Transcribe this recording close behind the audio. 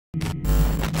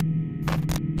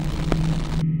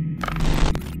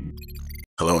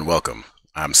Hello and welcome.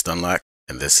 I'm Stunlock,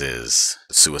 and this is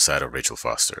The Suicide of Rachel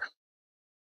Foster.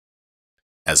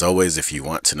 As always, if you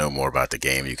want to know more about the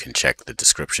game, you can check the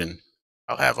description.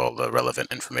 I'll have all the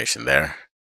relevant information there.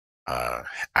 I've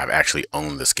actually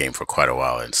owned this game for quite a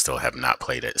while and still have not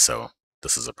played it, so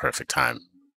this is a perfect time.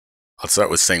 I'll start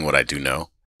with saying what I do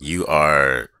know. You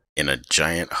are in a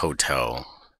giant hotel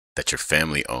that your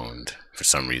family owned for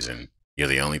some reason. You're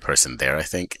the only person there, I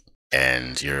think,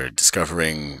 and you're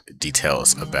discovering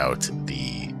details about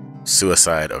the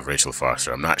suicide of Rachel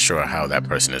Foster. I'm not sure how that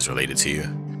person is related to you,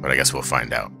 but I guess we'll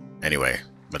find out. Anyway,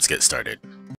 let's get started.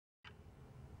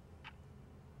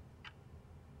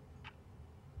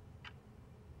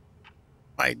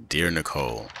 My dear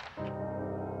Nicole.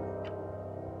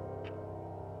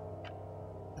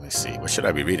 Let me see, what should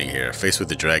I be reading here? Faced with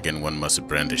the dragon, one must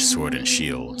brandish sword and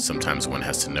shield. Sometimes one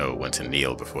has to know when to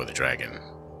kneel before the dragon.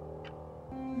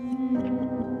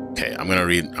 Okay, I'm gonna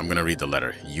read the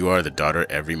letter. You are the daughter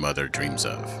every mother dreams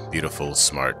of. Beautiful,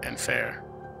 smart, and fair.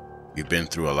 You've been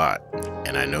through a lot,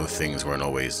 and I know things haven't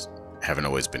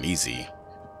always been easy,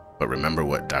 but remember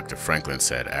what Dr. Franklin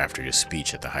said after your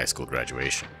speech at the high school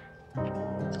graduation.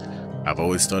 I've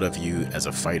always thought of you as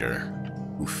a fighter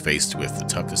who, faced with the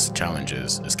toughest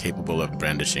challenges, is capable of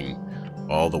brandishing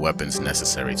all the weapons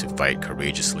necessary to fight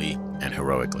courageously and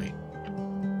heroically.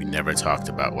 We never talked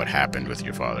about what happened with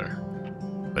your father,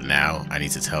 but now I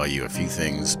need to tell you a few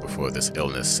things before this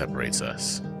illness separates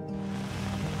us.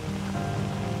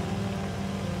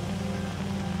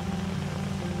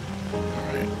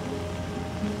 Alright.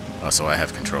 Also, I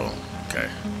have control. Okay.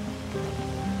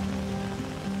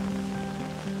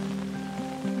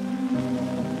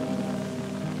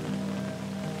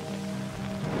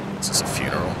 Is this a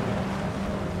funeral?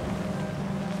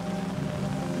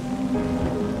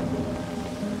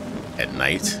 At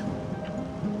night?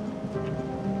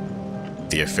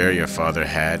 The affair your father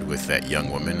had with that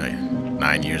young woman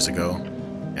 9 years ago,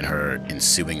 and her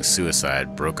ensuing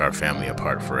suicide broke our family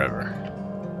apart forever.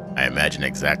 I imagine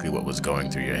exactly what was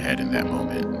going through your head in that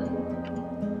moment.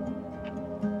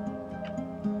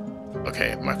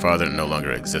 Okay, my father no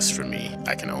longer exists for me.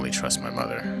 I can only trust my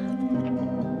mother.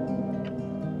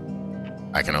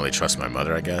 I can only trust my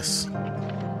mother, I guess.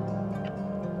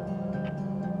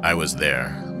 I was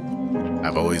there.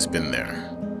 I've always been there.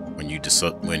 When you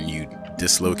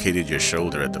dislocated your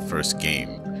shoulder at the first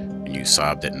game, and you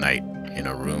sobbed at night in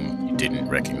a room you didn't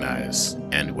recognize,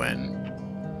 and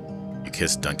when you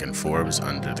kissed Duncan Forbes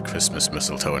under the Christmas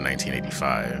mistletoe in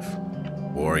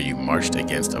 1985, or you marched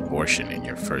against abortion in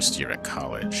your first year at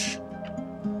college.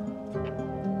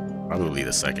 Probably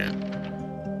the second.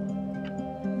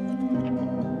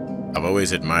 I've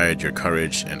always admired your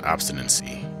courage and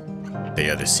obstinacy. They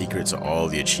are the secret to all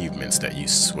the achievements that you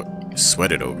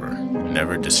sweated over,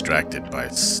 never distracted by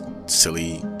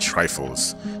silly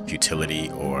trifles, futility,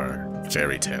 or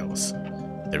fairy tales.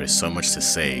 There is so much to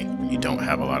say when you don't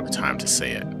have a lot of time to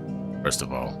say it. First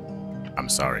of all, I'm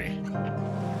sorry.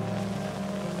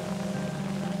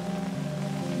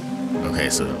 Okay,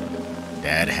 so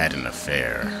Dad had an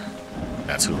affair.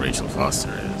 That's who Rachel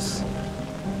Foster is.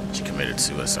 She committed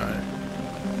suicide.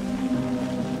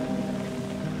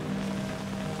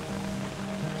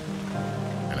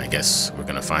 And I guess we're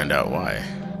gonna find out why.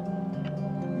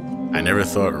 I never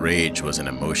thought rage was an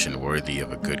emotion worthy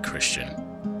of a good Christian,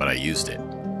 but I used it.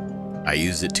 I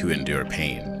used it to endure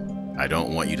pain. I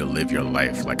don't want you to live your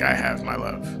life like I have, my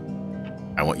love.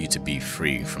 I want you to be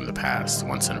free from the past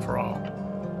once and for all.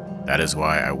 That is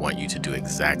why I want you to do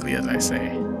exactly as I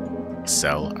say.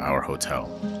 Sell our hotel.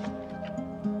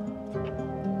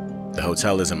 The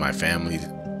hotel is my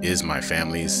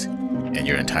family's, and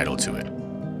you're entitled to it.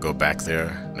 Go back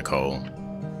there, Nicole.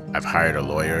 I've hired a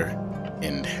lawyer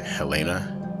in Helena,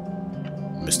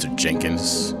 Mr.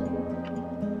 Jenkins.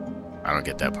 I don't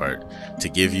get that part. To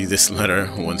give you this letter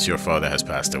once your father has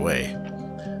passed away.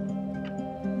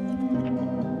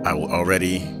 I will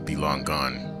already be long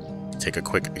gone. Take a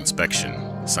quick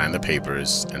inspection, sign the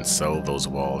papers, and sell those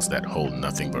walls that hold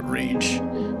nothing but rage.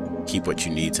 Keep what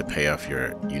you need to pay off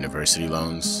your university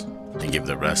loans, and give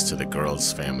the rest to the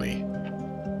girl's family.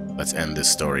 Let's end this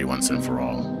story once and for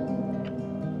all.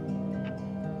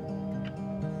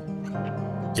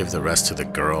 Give the rest to the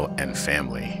girl and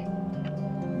family.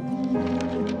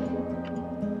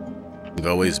 We've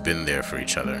always been there for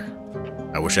each other.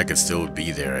 I wish I could still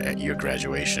be there at your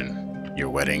graduation, your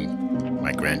wedding,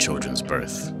 my grandchildren's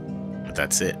birth. But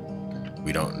that's it.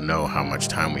 We don't know how much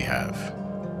time we have.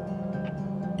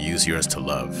 Use yours to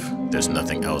love. There's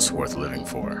nothing else worth living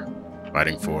for,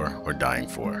 fighting for, or dying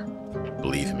for.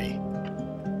 Believe me.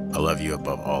 I love you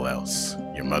above all else.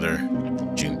 Your mother,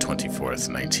 June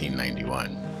 24th,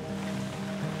 1991.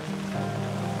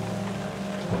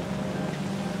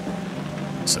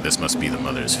 So this must be the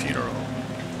mother's funeral.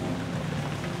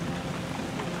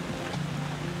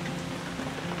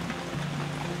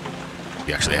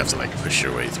 You actually have to like push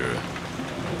your way through.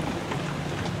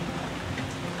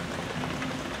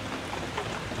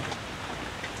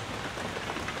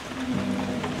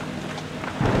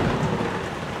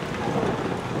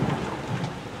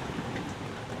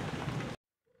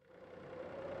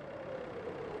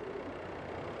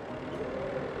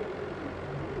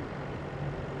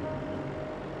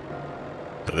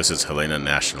 So this is Helena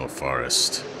National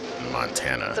Forest in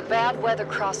Montana. The bad weather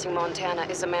crossing Montana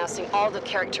is amassing all the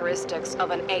characteristics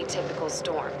of an atypical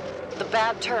storm. The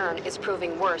bad turn is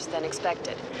proving worse than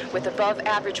expected, with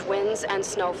above-average winds and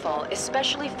snowfall,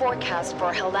 especially forecast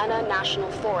for Helena National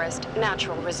Forest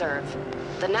Natural Reserve.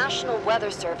 The National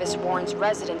Weather Service warns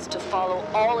residents to follow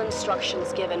all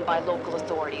instructions given by local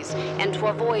authorities and to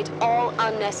avoid all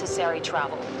unnecessary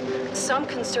travel. Some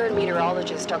concerned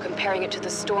meteorologists are comparing it to the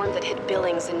storm that hit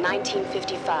Billings in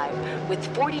 1955,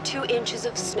 with 42 inches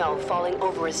of snow falling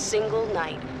over a single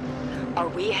night. Are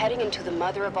we heading into the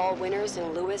mother of all winters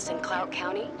in Lewis and Clark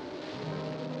County?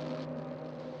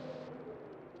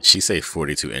 Did she say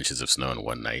 42 inches of snow in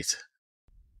one night?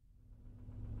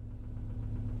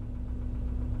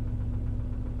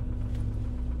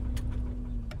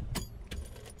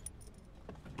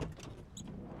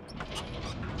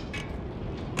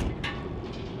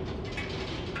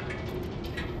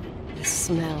 The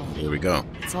smell. Here we go.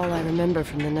 It's all I remember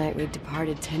from the night we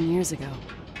departed 10 years ago.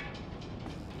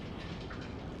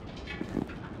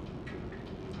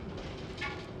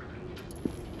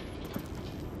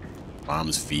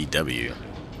 Mom's VW.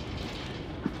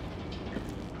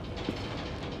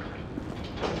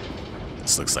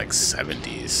 This looks like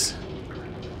 70s.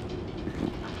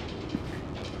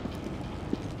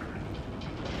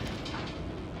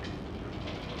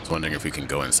 I was wondering if we can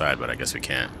go inside, but I guess we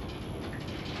can't.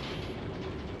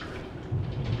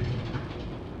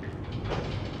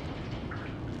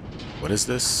 What is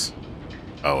this?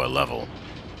 Oh, a level.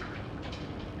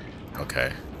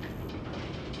 Okay.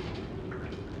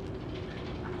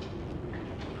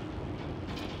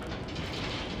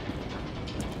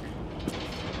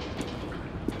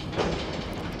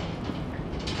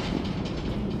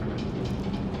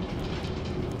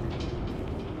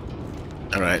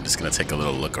 Alright, just gonna take a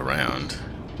little look around.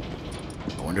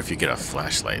 I wonder if you get a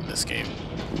flashlight in this game.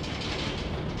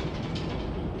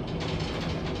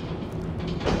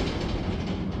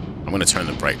 I'm gonna turn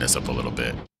the brightness up a little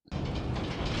bit.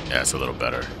 Yeah, it's a little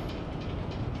better.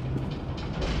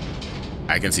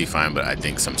 I can see fine, but I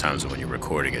think sometimes when you're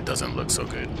recording it doesn't look so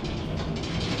good.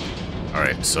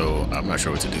 Alright, so I'm not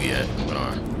sure what to do yet. I'm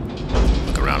gonna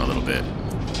look around a little bit.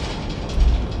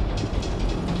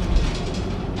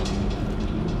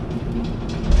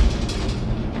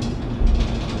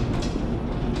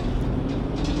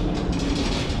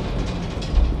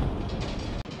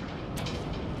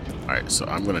 Alright, so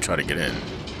I'm gonna try to get in.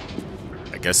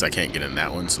 I guess I can't get in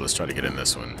that one, so let's try to get in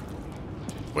this one.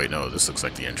 Wait, no, this looks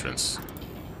like the entrance.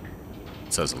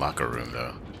 It says locker room,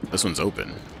 though. This one's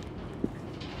open.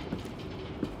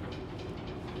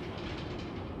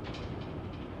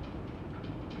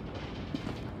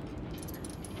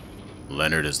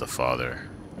 Leonard is the father.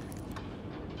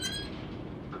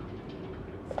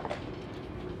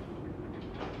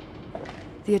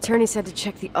 The attorney said to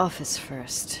check the office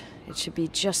first. It should be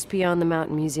just beyond the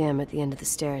Mountain Museum at the end of the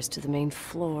stairs to the main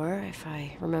floor, if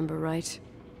I remember right.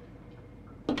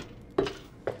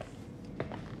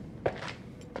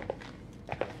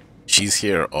 She's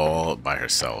here all by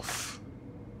herself.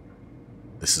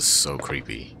 This is so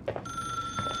creepy.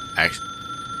 Actually,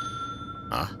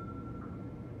 huh?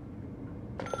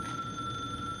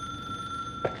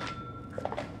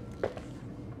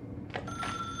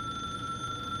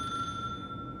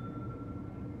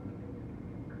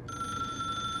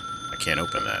 I can't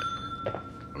open that.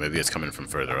 Or maybe it's coming from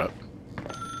further up.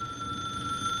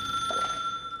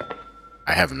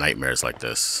 I have nightmares like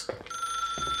this.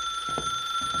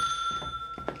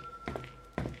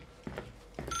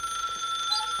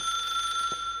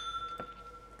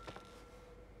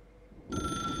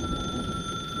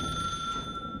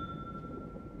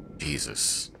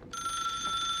 Jesus.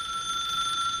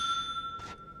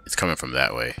 It's coming from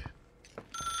that way.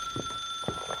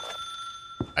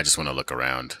 I just want to look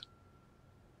around.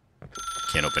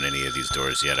 Can't open any of these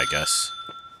doors yet, I guess.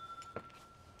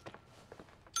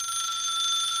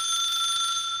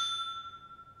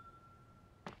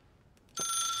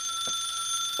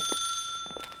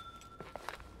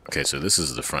 Okay, so this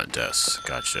is the front desk.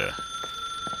 Gotcha.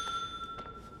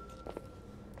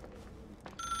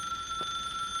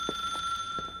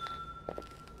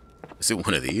 Is it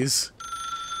one of these?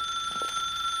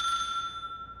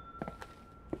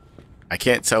 I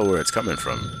can't tell where it's coming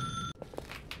from.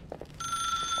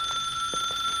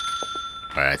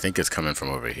 Alright, I think it's coming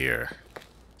from over here.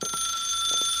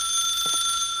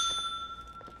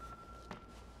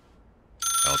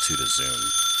 L2 to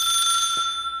zoom.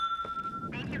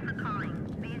 Thank you for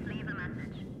calling. Please leave a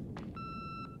message.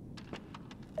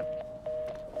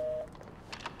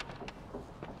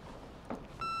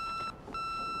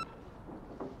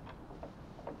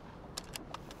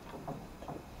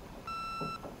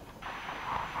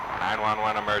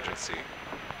 Emergency.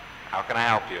 How can I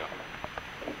help you?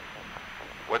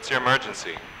 What's your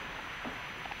emergency?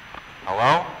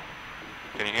 Hello?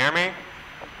 Can you hear me?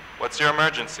 What's your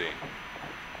emergency?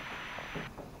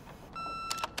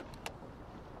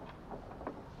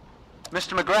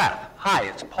 Mr. McGrath, hi,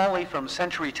 it's Paulie from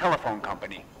Century Telephone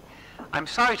Company. I'm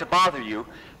sorry to bother you,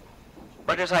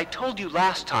 but as I told you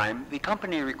last time, the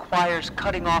company requires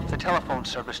cutting off the telephone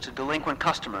service to delinquent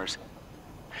customers.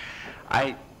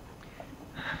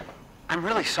 I'm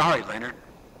really sorry, Leonard,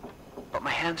 but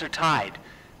my hands are tied.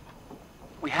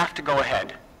 We have to go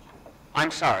ahead.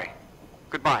 I'm sorry.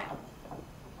 Goodbye.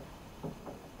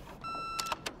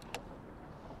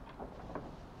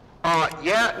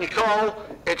 Yeah, Nicole,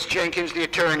 it's Jenkins, the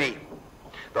attorney.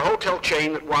 The hotel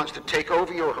chain that wants to take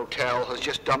over your hotel has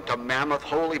just dumped a mammoth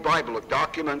holy Bible of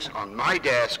documents on my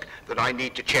desk that I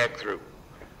need to check through.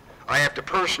 I have to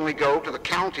personally go to the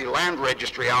county land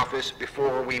registry office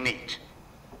before we meet.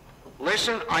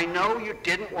 Listen, I know you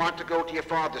didn't want to go to your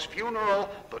father's funeral,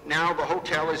 but now the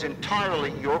hotel is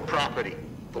entirely your property.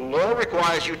 The law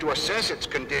requires you to assess its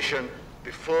condition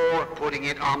before putting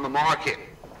it on the market.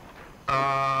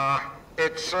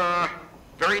 It's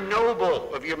very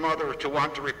noble of your mother to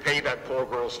want to repay that poor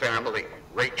girl's family,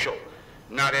 Rachel.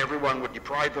 Not everyone would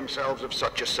deprive themselves of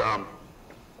such a sum.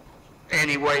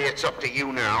 Anyway, it's up to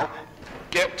you now.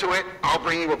 Get to it. I'll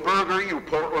bring you a burger you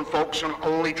Portland folks can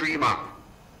only dream of.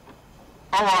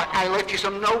 Oh, I left you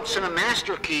some notes and a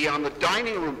master key on the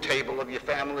dining room table of your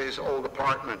family's old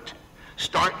apartment.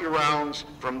 Start your rounds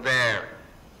from there.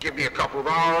 Give me a couple of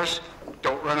hours.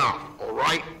 Don't run off, all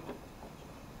right?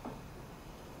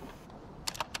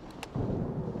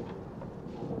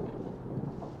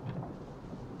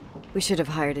 We should have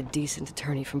hired a decent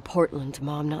attorney from Portland,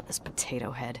 Mom, not this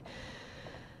potato head.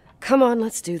 Come on,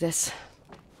 let's do this.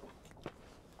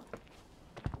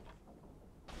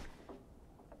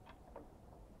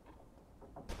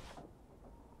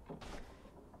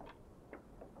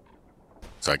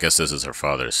 So I guess this is her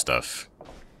father's stuff.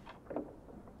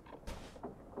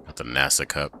 Got the NASA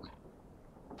cup.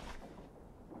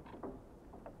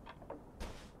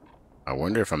 I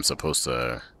wonder if I'm supposed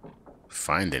to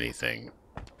find anything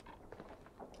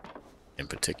in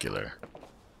particular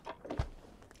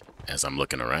as I'm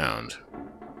looking around.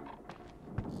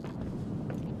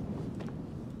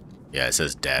 Yeah, it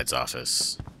says Dad's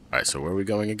office. Alright, so where are we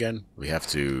going again? We have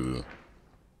to...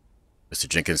 Mr.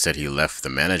 Jenkins said he left the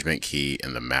management key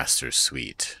in the master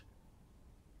suite.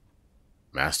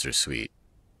 Master suite.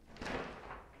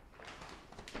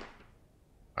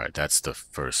 Alright, that's the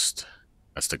first...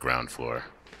 That's the ground floor.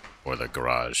 Or the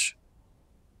garage.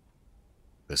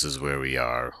 This is where we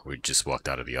are. We just walked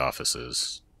out of the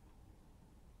offices.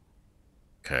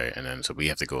 Okay, and then so we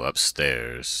have to go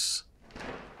upstairs.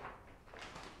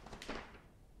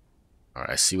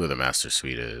 Alright, I see where the master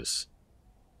suite is.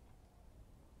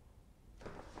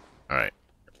 Alright,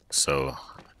 so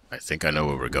I think I know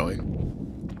where we're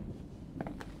going.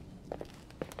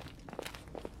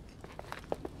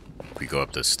 We go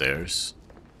up the stairs.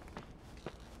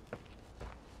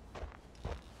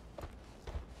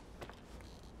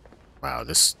 Wow,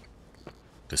 this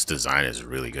design is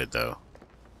really good though.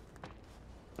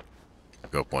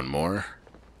 Go up one more.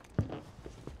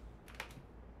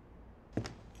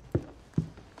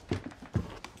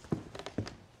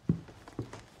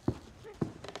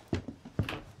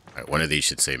 Alright, one of these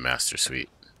should say Master Suite.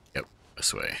 Yep,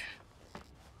 this way.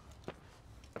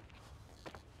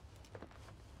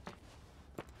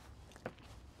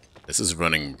 This is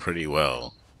running pretty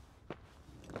well.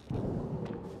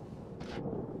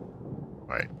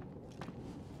 Alright.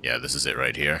 Yeah, this is it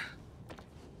right here.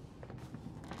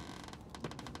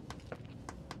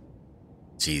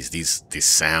 Jeez, these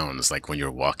sounds, like when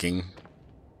you're walking,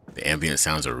 the ambient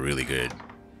sounds are really good.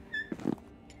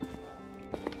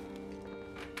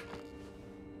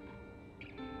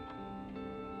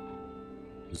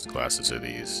 Whose glasses are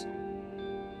these?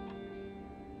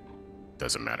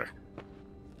 Doesn't matter.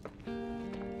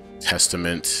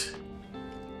 testament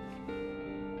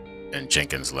and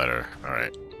Jenkins' letter. All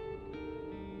right.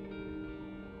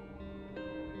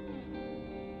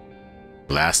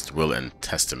 Last will and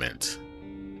testament.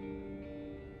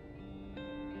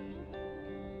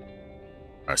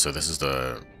 All right, so this is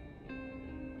the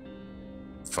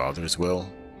father's will.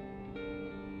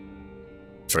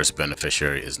 First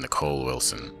beneficiary is Nicole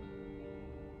Wilson.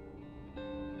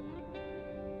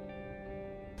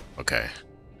 Okay.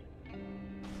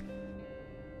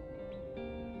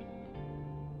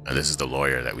 And this is the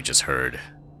lawyer that we just heard.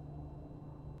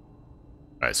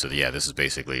 Alright, so yeah, this is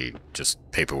basically just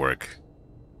paperwork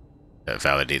that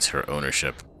validates her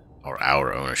ownership, or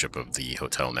our ownership of the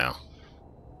hotel now.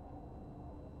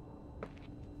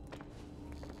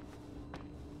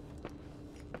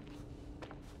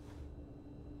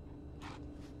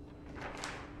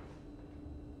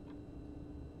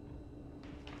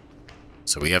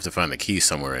 So we have to find the key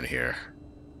somewhere in here.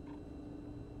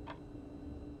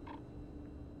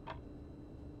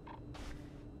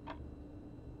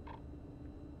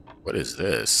 What is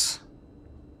this?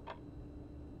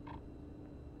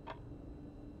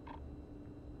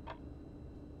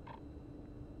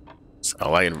 So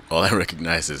all I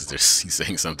recognize is he's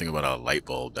saying something about a light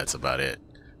bulb. That's about it.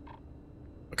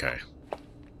 Okay.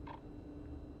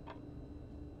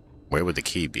 Where would the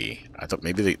key be? I thought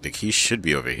maybe the key should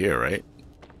be over here, right?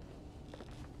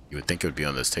 You would think it would be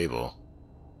on this table.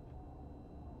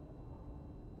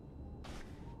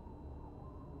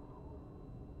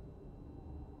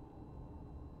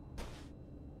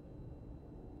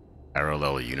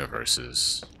 Parallel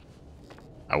universes.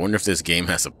 I wonder if this game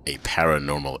has a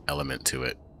paranormal element to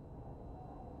it.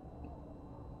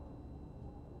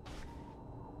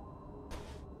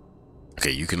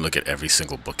 Okay, you can look at every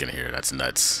single book in here. That's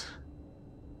nuts.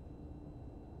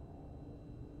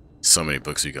 So many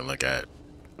books you can look at.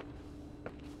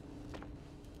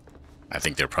 I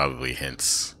think they're probably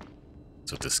hints.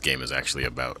 That's what this game is actually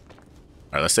about.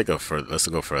 All right, let's go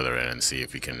further in and see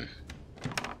if we can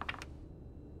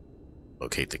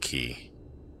locate the key.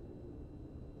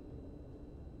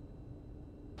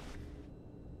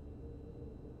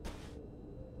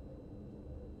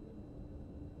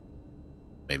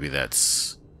 Maybe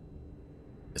that's...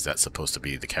 Is that supposed to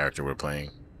be the character we're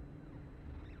playing?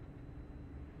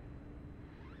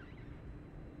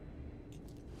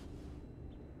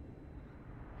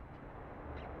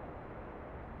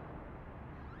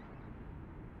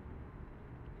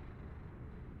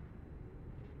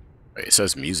 It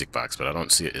says music box, but I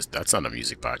don't see it. That's not a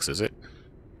music box, is it?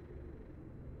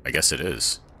 I guess it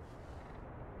is.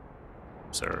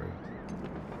 Sir.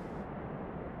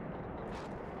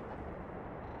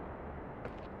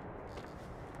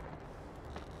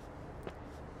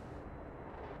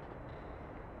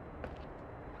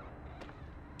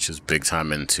 She's big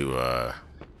time into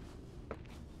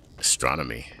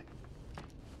astronomy.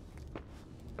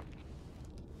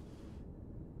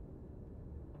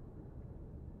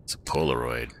 It's a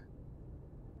Polaroid.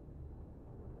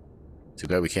 Too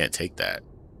bad we can't take that.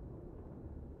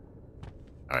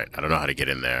 Alright, I don't know how to get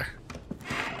in there.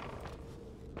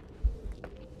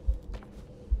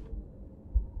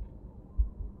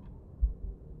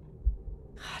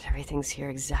 God, everything's here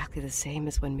exactly the same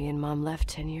as when me and Mom left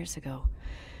 10 years ago.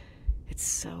 It's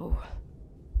so...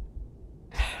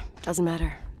 Doesn't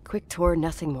matter. Quick tour,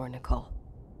 nothing more, Nicole.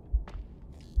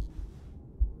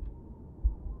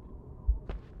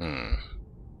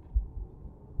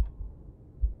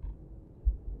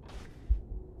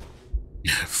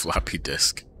 Floppy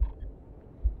disk.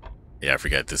 Yeah, I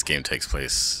forget this game takes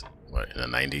place, what, in the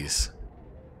 90s?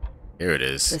 Here it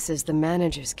is. This is the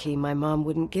manager's key my mom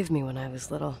wouldn't give me when I was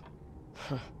little.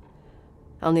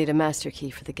 I'll need a master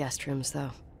key for the guest rooms, though.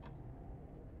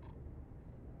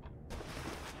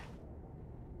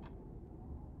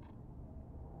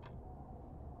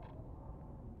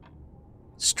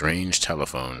 Strange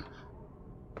telephone.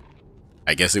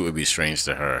 I guess it would be strange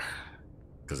to her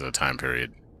because of the time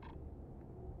period.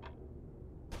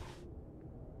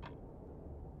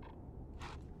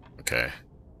 Okay.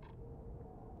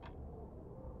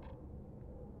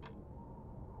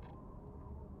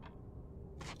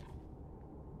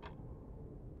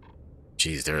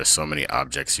 Jeez, there are so many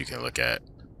objects you can look at.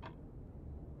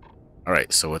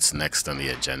 Alright, so what's next on the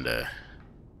agenda?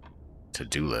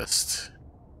 To-do list.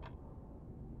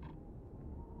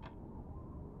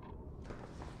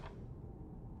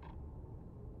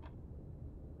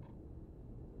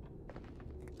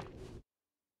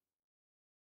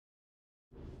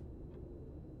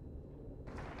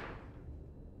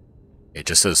 It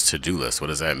just says to-do list. What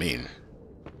does that mean?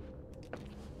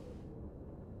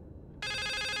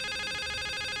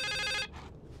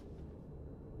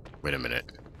 Wait a minute.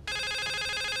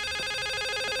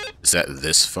 Is that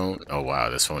this phone? Oh wow,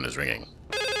 this phone is ringing.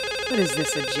 What is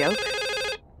this, a joke?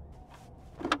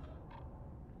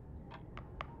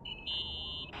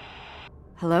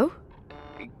 Hello?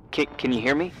 Can you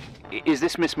hear me? Is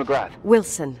this Miss McGrath?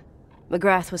 Wilson.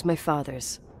 McGrath was my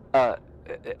father's.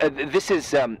 This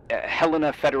is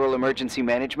Helena Federal Emergency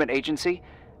Management Agency.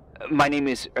 My name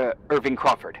is Irving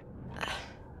Crawford.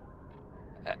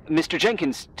 Mr.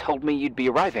 Jenkins told me you'd be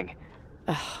arriving.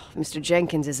 Mr.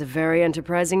 Jenkins is a very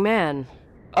enterprising man.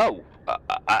 Oh,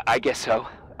 I guess so.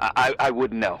 I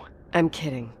wouldn't know. I'm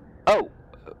kidding. Oh,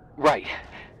 right.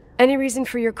 Any reason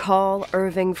for your call,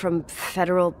 Irving from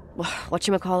Federal...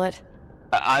 whatchamacallit?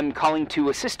 I'm calling to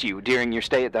assist you during your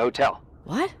stay at the hotel.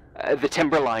 What? The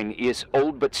timberline is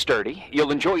old but sturdy.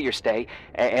 You'll enjoy your stay,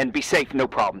 and be safe, no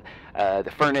problem.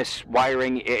 The furnace,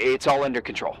 wiring, it's all under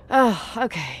control. Oh,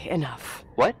 okay, enough.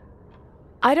 What?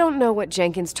 I don't know what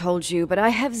Jenkins told you, but I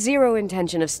have zero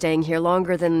intention of staying here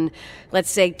longer than,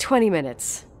 let's say, 20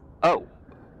 minutes. Oh.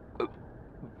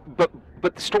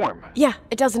 But the storm. Yeah,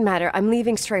 it doesn't matter. I'm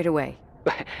leaving straight away.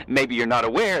 Maybe you're not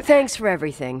aware. Thanks for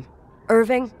everything.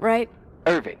 Irving, right?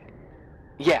 Irving.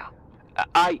 Yeah.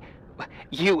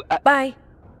 You... Bye.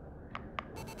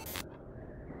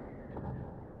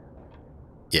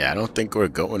 Yeah, I don't think we're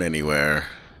going anywhere.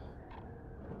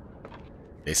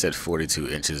 They said 42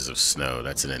 inches of snow.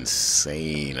 That's an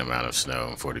insane amount of snow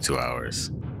in 42 hours.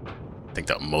 I think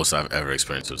the most I've ever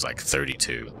experienced was like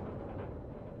 32.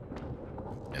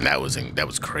 And that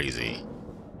was crazy.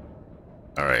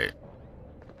 Alright.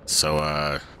 So,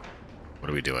 what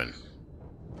are we doing?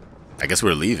 I guess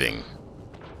we're leaving.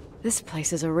 This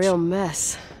place is a real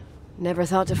mess. Never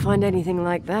thought to find anything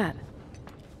like that.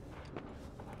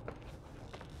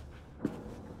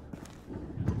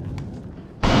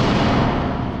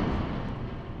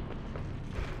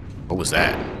 What was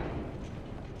that?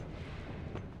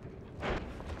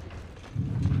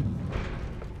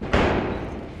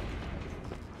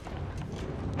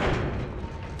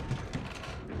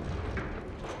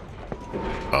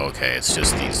 Oh, okay, it's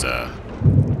just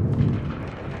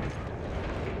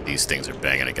these things are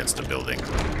banging against the building.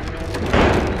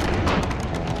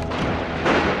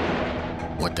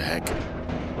 What the heck?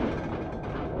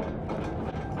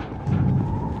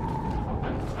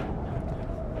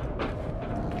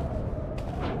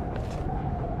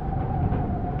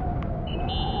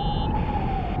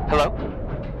 Hello?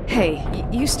 Hey,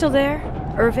 you still there,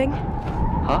 Irving?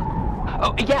 Huh?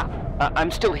 Oh, yeah.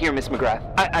 I'm still here, Miss McGrath.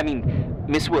 I mean,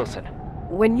 Miss Wilson.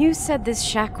 When you said this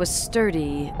shack was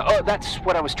sturdy... Oh, that's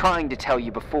what I was trying to tell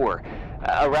you before.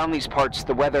 Around these parts,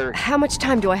 the weather... How much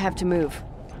time do I have to move?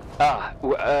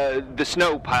 The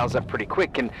snow piles up pretty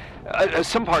quick, and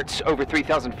some parts over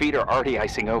 3,000 feet are already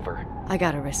icing over. I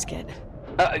gotta risk it.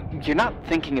 You're not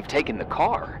thinking of taking the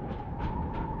car?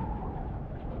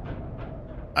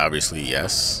 Obviously,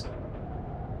 yes.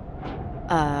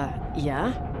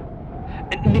 Yeah?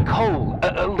 Nicole,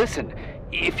 listen.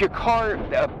 If your car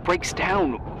breaks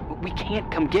down, we can't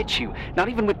come get you. Not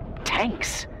even with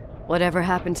tanks. Whatever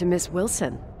happened to Miss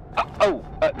Wilson?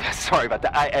 Sorry about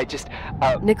that. I just...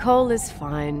 Nicole is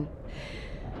fine.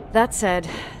 That said,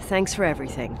 thanks for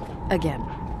everything. Again.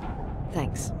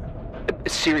 Thanks.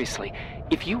 Seriously,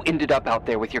 if you ended up out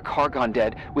there with your car gone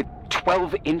dead, with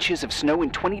 12 inches of snow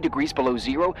and 20 degrees below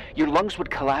zero, your lungs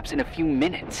would collapse in a few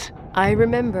minutes. I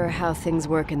remember how things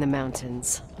work in the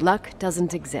mountains. Luck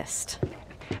doesn't exist.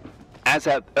 As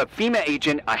a FEMA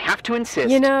agent, I have to insist...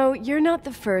 You know, you're not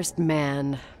the first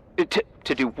man.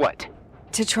 To do what?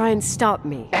 To try and stop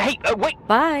me. Hey, wait!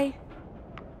 Bye!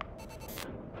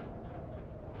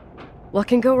 What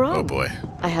can go wrong? Oh boy.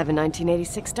 I have a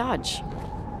 1986 Dodge.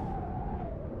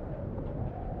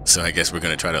 So I guess we're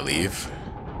gonna try to leave.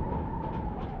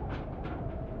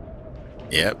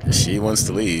 Yep, she wants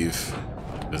to leave.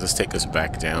 Does this take us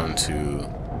back down to...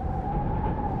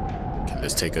 Can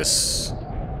this take us...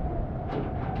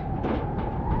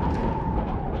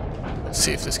 Let's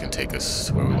see if this can take us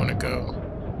to where we want to go.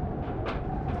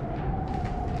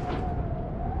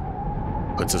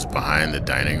 Puts us behind the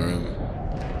dining room.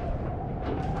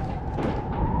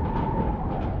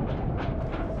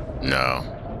 No.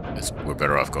 We're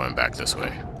better off going back this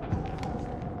way.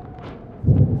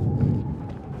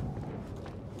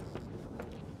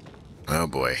 Oh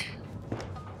boy.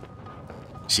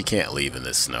 She can't leave in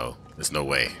this snow. There's no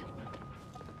way.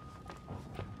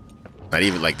 Not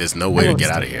even like there's no way to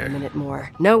get out of here. A minute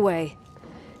more. No way.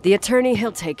 The attorney,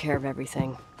 he'll take care of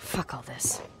everything. Fuck all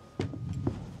this.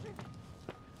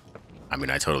 I mean,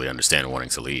 I totally understand wanting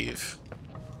to leave.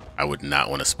 I would not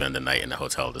want to spend the night in a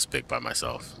hotel this big by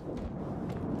myself.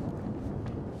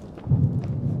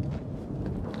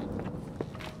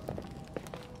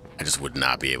 just would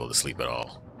not be able to sleep at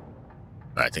all.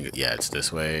 But I think, yeah, it's this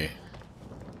way.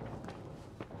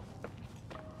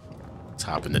 Let's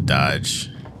hop into Dodge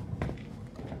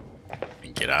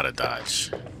and get out of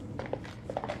Dodge.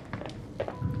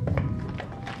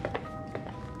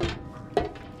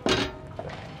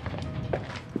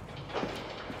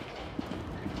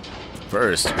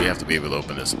 First, we have to be able to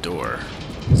open this door,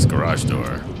 this garage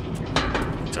door,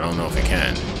 which I don't know if we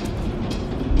can.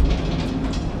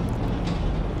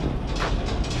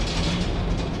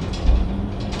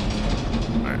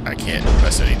 Alright, I can't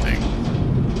press anything.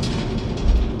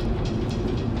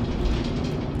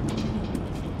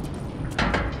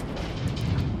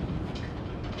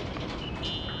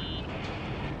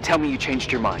 Tell me you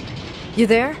changed your mind. You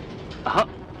there? Uh-huh.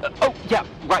 Oh, yeah,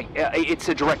 right. It's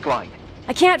a direct line.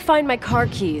 I can't find my car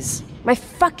keys. My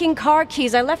fucking car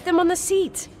keys. I left them on the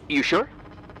seat. You sure?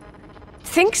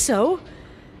 Think so.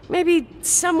 Maybe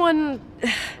someone...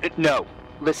 No.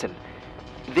 Listen.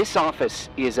 This office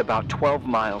is about 12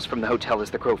 miles from the hotel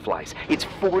as the crow flies. It's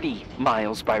 40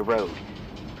 miles by road.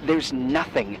 There's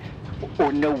nothing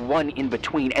or no one in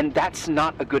between, and that's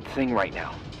not a good thing right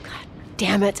now. God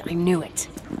damn it, I knew it.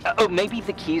 Oh, maybe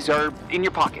the keys are in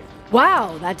your pocket.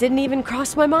 Wow, that didn't even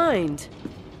cross my mind.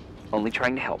 Only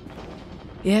trying to help.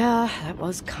 Yeah, that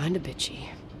was kind of bitchy.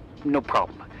 No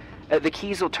problem. The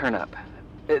keys will turn up.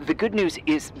 The good news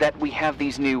is that we have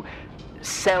these new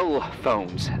cell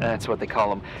phones. That's what they call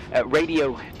them.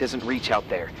 Radio doesn't reach out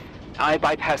there. I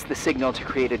bypass the signal to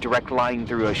create a direct line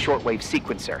through a shortwave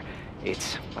sequencer.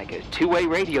 It's like a two-way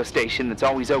radio station that's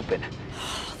always open.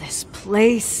 Oh, this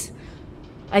place.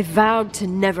 I vowed to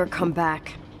never come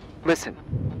back. Listen,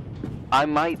 I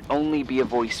might only be a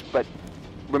voice, but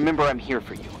remember I'm here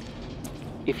for you.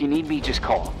 If you need me, just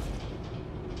call.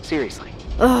 Seriously.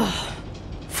 Ugh.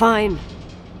 Fine.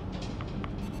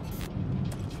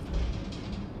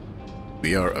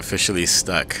 We are officially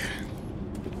stuck.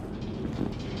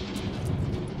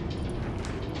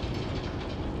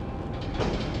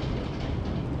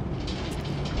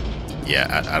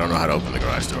 Yeah, I don't know how to open the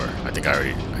garage door. I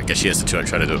guess she has to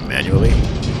try to do it manually.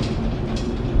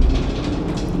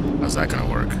 How's that gonna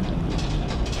work?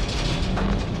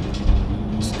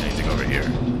 Is there anything over here?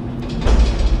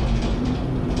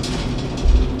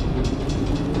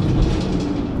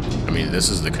 I mean, this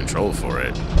is the control for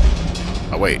it.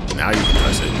 Oh wait, now you can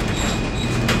press it.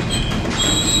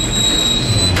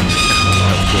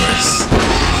 Of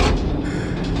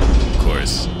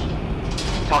course.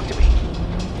 Talk to me.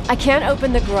 I can't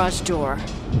open the garage door.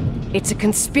 It's a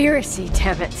conspiracy,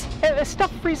 damn it.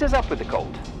 Stuff freezes up with the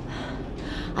cold.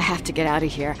 I have to get out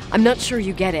of here. I'm not sure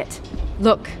you get it.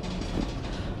 Look,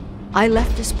 I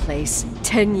left this place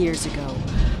 10 years ago.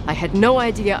 I had no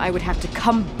idea I would have to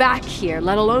come back here,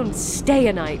 let alone stay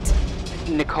a night.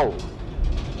 Nicole,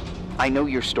 I know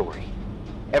your story.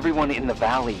 Everyone in the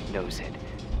valley knows it.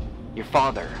 Your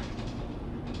father,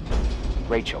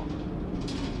 Rachel.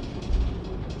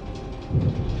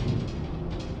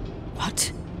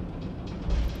 What?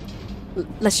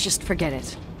 Let's just forget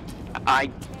it. I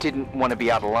didn't want to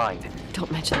be out of line.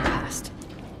 Don't mention the past.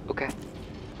 Okay.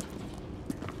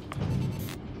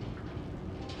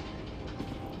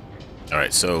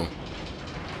 Alright, so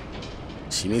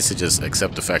she needs to just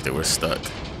accept the fact that we're stuck.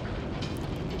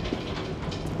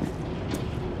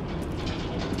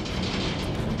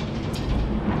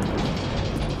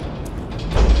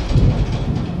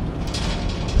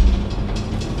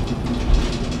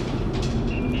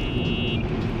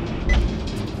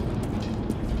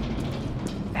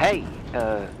 Hey,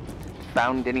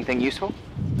 found anything useful?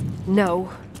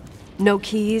 No. No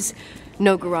keys.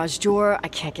 No garage door. I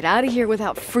can't get out of here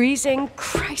without freezing.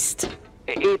 Christ.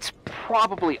 It's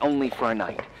probably only for a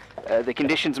night. The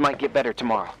conditions might get better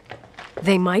tomorrow.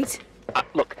 They might?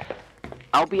 Look,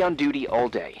 I'll be on duty all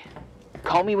day.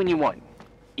 Call me when you want.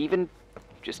 Even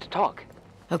just to talk.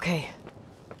 Okay.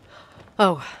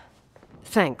 Oh,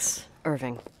 thanks,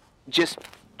 Irving. Just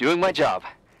doing my job.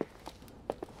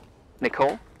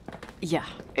 Nicole, Yeah.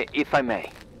 if I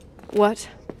may, What?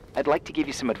 I'd like to give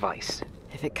you some advice.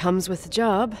 If it comes with the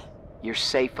job. You're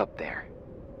safe up there.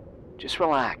 Just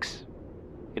relax.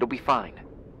 It'll be fine.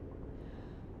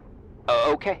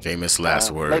 Okay. Famous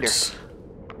last words. Later.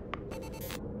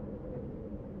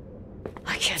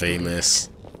 I can't. Famous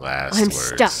last I'm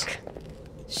words. stuck.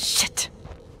 Shit.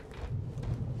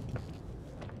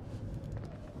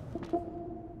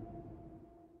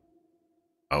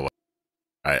 Oh,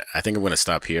 alright. I think I'm going to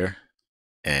stop here,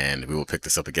 and we will pick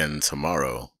this up again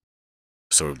tomorrow.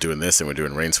 So we're doing this, and we're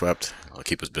doing Rain Swept. It'll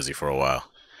keep us busy for a while.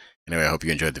 Anyway, I hope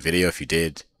you enjoyed the video. If you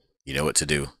did, you know what to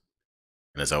do.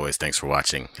 And as always, thanks for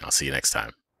watching, and I'll see you next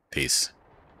time. Peace.